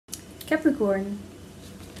Capricorn.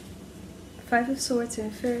 5 of Swords in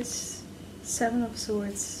reverse, 7 of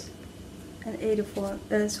Swords, and 8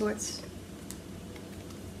 of Swords.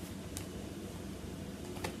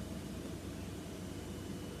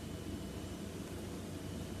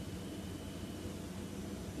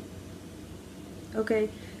 Okay,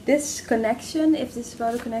 this connection, if this is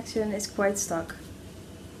about a connection, is quite stuck.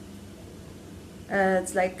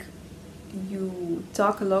 It's like you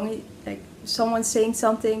talk along, like someone's saying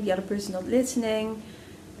something, the other person not listening.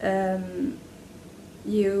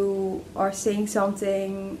 You are saying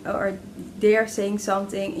something, or they are saying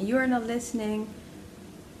something, and you are not listening.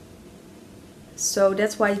 So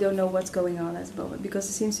that's why you don't know what's going on at the moment, because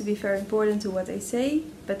it seems to be very important to what they say,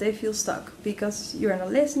 but they feel stuck because you're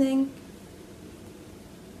not listening.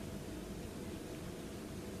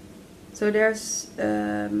 So there's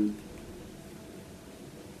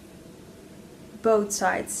both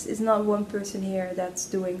sides. It's not one person here that's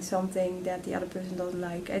doing something that the other person doesn't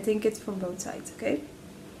like. I think it's from both sides, okay?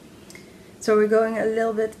 So we're going a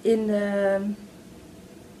little bit in the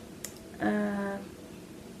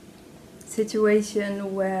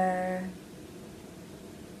situation where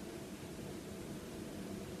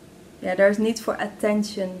there's need for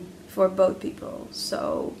attention for both people.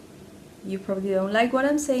 So you probably don't like what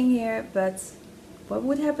I'm saying here, but what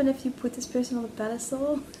would happen if you put this person on a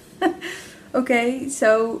pedestal? Okay,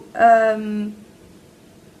 so and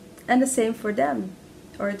the same for them.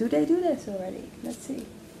 Or do they do this already? Let's see.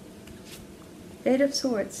 8 of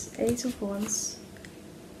Swords, Ace of Wands,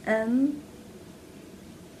 and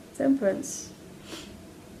Temperance.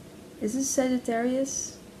 Is this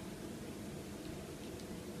Sagittarius?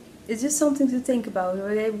 It's just something to think about.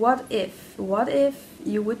 Okay, what if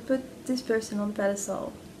you would put this person on the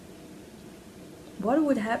pedestal? What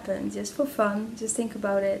would happen? Just for fun, just think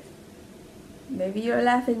about it. Maybe you're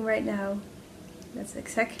laughing right now. That's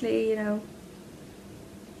exactly, you know.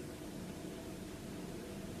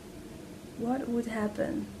 What would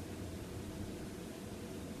happen?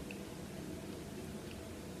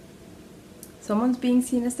 Someone's being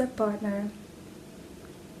seen as their partner.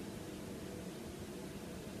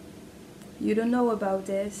 You don't know about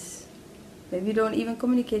this. Maybe you don't even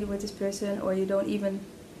communicate with this person, or you don't even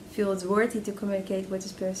feel it's worthy to communicate with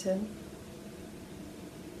this person.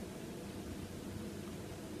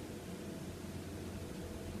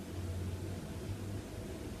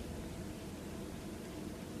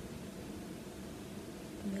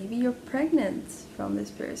 Maybe you're pregnant from this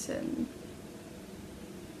person.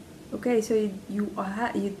 Okay, so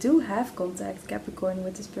you do have contact, Capricorn,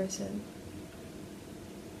 with this person.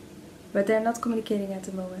 But they're not communicating at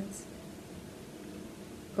the moment.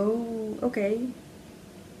 Oh, okay.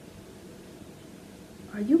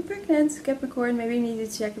 Are you pregnant, Capricorn? Maybe you need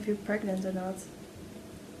to check if you're pregnant or not.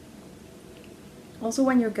 Also,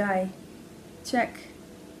 when you're a guy, check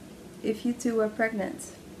if you two are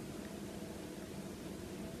pregnant.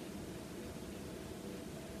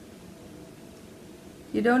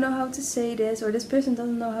 You don't know how to say this, or this person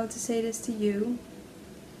doesn't know how to say this to you.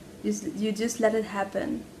 You just let it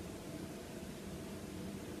happen.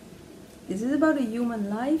 Is it about a human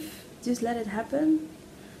life? Just let it happen?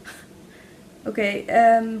 Okay,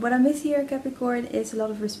 what I miss here, Capricorn, is a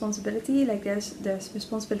lot of responsibility. Like there's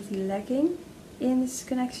responsibility lacking in this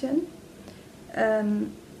connection.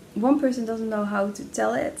 One person doesn't know how to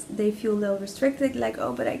tell it. They feel a little restricted, like,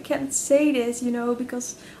 oh, but I can't say this, you know,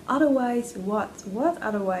 because otherwise what? What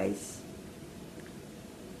otherwise?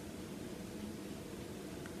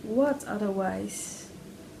 What otherwise?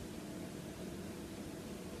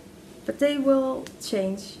 But they will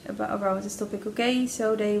change around this topic, okay?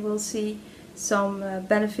 So they will see some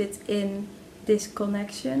benefit in this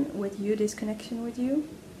connection with you,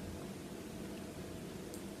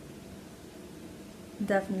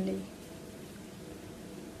 Definitely.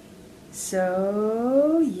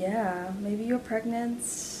 So, yeah, maybe you're pregnant,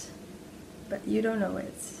 but you don't know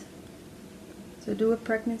it. So do a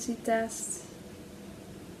pregnancy test.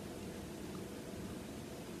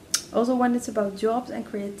 Also, when it's about jobs and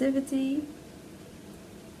creativity,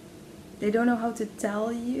 they don't know how to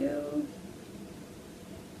tell you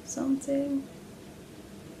something.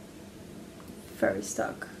 Very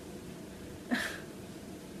stuck.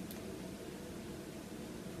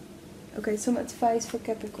 Okay, some advice for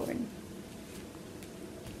Capricorn.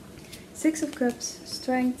 6 of Cups,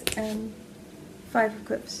 Strength, and 5 of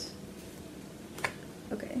Cups.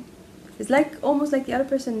 Okay. It's like almost like the other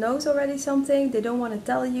person knows already something. They don't want to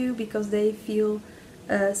tell you because they feel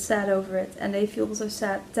sad over it. And they feel also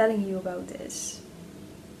sad telling you about this.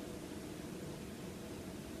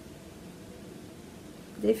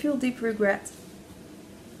 They feel deep regret.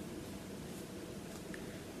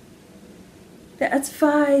 The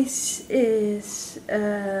advice is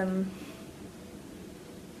that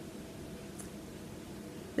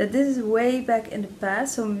this is way back in the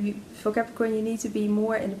past. So for Capricorn, you need to be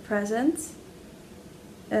more in the present.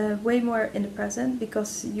 Way more in the present,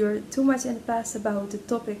 because you're too much in the past about the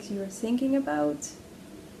topics you're thinking about.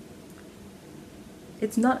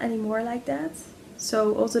 It's not anymore like that.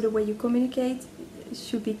 So also the way you communicate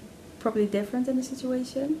should be probably different in the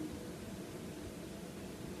situation.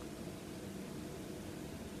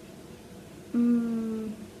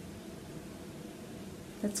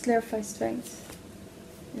 Let's clarify strength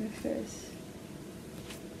in reverse.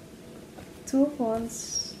 2 of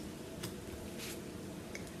Wands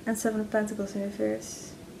and 7 of Pentacles in reverse.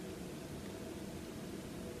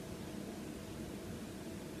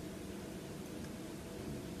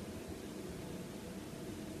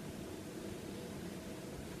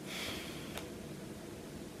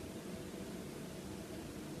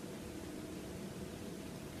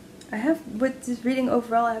 With this reading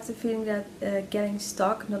overall, I have the feeling that getting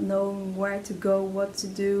stuck, not knowing where to go, what to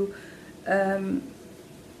do,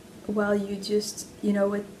 well, you just, you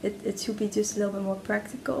know, it should be just a little bit more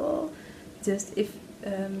practical. Just if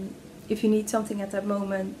you need something at that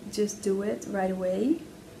moment, just do it right away.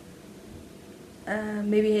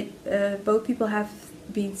 Maybe both people have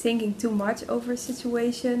been thinking too much over a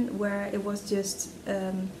situation where it was just,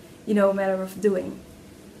 you know, a matter of doing.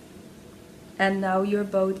 And now you're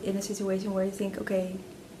both in a situation where you think, okay,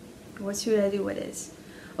 what should I do with this?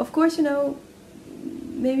 Of course, you know,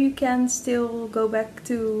 maybe you can still go back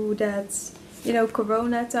to that, you know,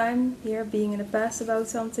 Corona time here, being in the past about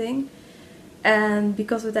something. And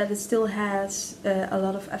because of that, it still has a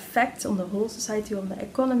lot of effects on the whole society, on the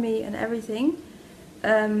economy and everything.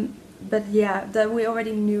 But yeah, that we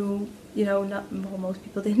already knew, you know, not, well, most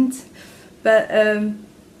people didn't. But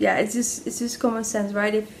yeah, it's just common sense,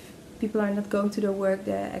 right? If people are not going to their work,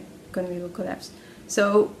 the economy will collapse.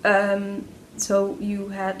 So so you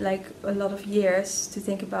had like a lot of years to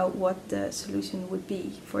think about what the solution would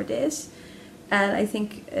be for this. And I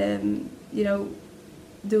think, you know,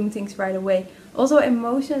 doing things right away. Also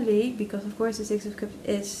emotionally, because of course the Six of Cups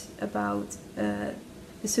is about the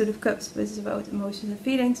Suit of Cups, which is about emotions and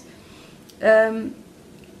feelings.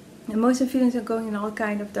 Emotions and feelings are going in all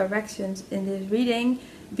kind of directions in this reading,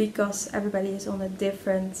 because everybody is on a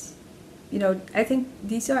different, you know, I think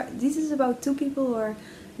this is about two people who are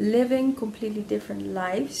living completely different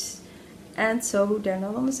lives, and so they're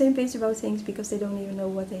not on the same page about things because they don't even know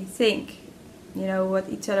what they think, you know, what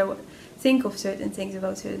each other think of certain things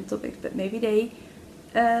about certain topics, but maybe they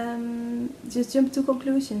just jump to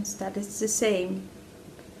conclusions that it's the same.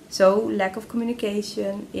 So lack of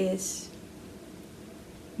communication is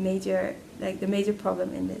major, like the major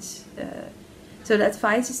problem in this. So the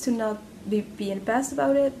advice is to not be in the past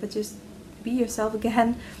about it, but just be yourself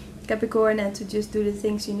again, Capricorn, and to just do the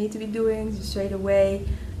things you need to be doing just straight away.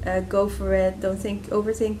 Go for it. Don't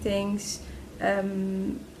overthink things.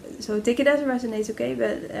 So take it as it resonates, okay?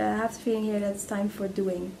 But I have the feeling here that it's time for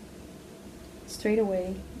doing. Straight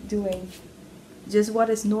away, doing. Just what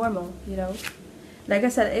is normal, you know? Like I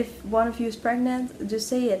said, if one of you is pregnant, just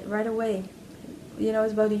say it right away. You know,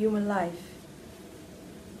 it's about a human life.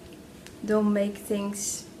 Don't make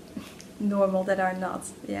things normal that are not.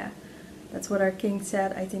 Yeah, that's what our king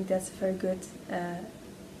said. I think that's a very good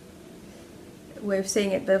way of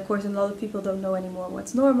saying it. But of course, a lot of people don't know anymore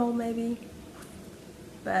what's normal, maybe.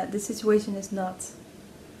 But the situation is not.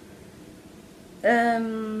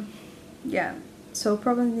 Yeah, so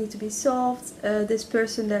problems need to be solved. This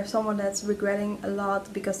person, there's someone that's regretting a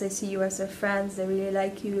lot because they see you as their friends. They really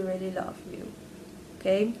like you, really love you.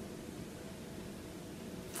 Okay?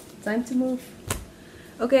 Time to move.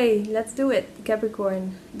 Okay, let's do it,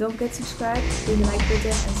 Capricorn. Don't forget to subscribe, leave a like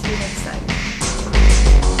button, and see you next time.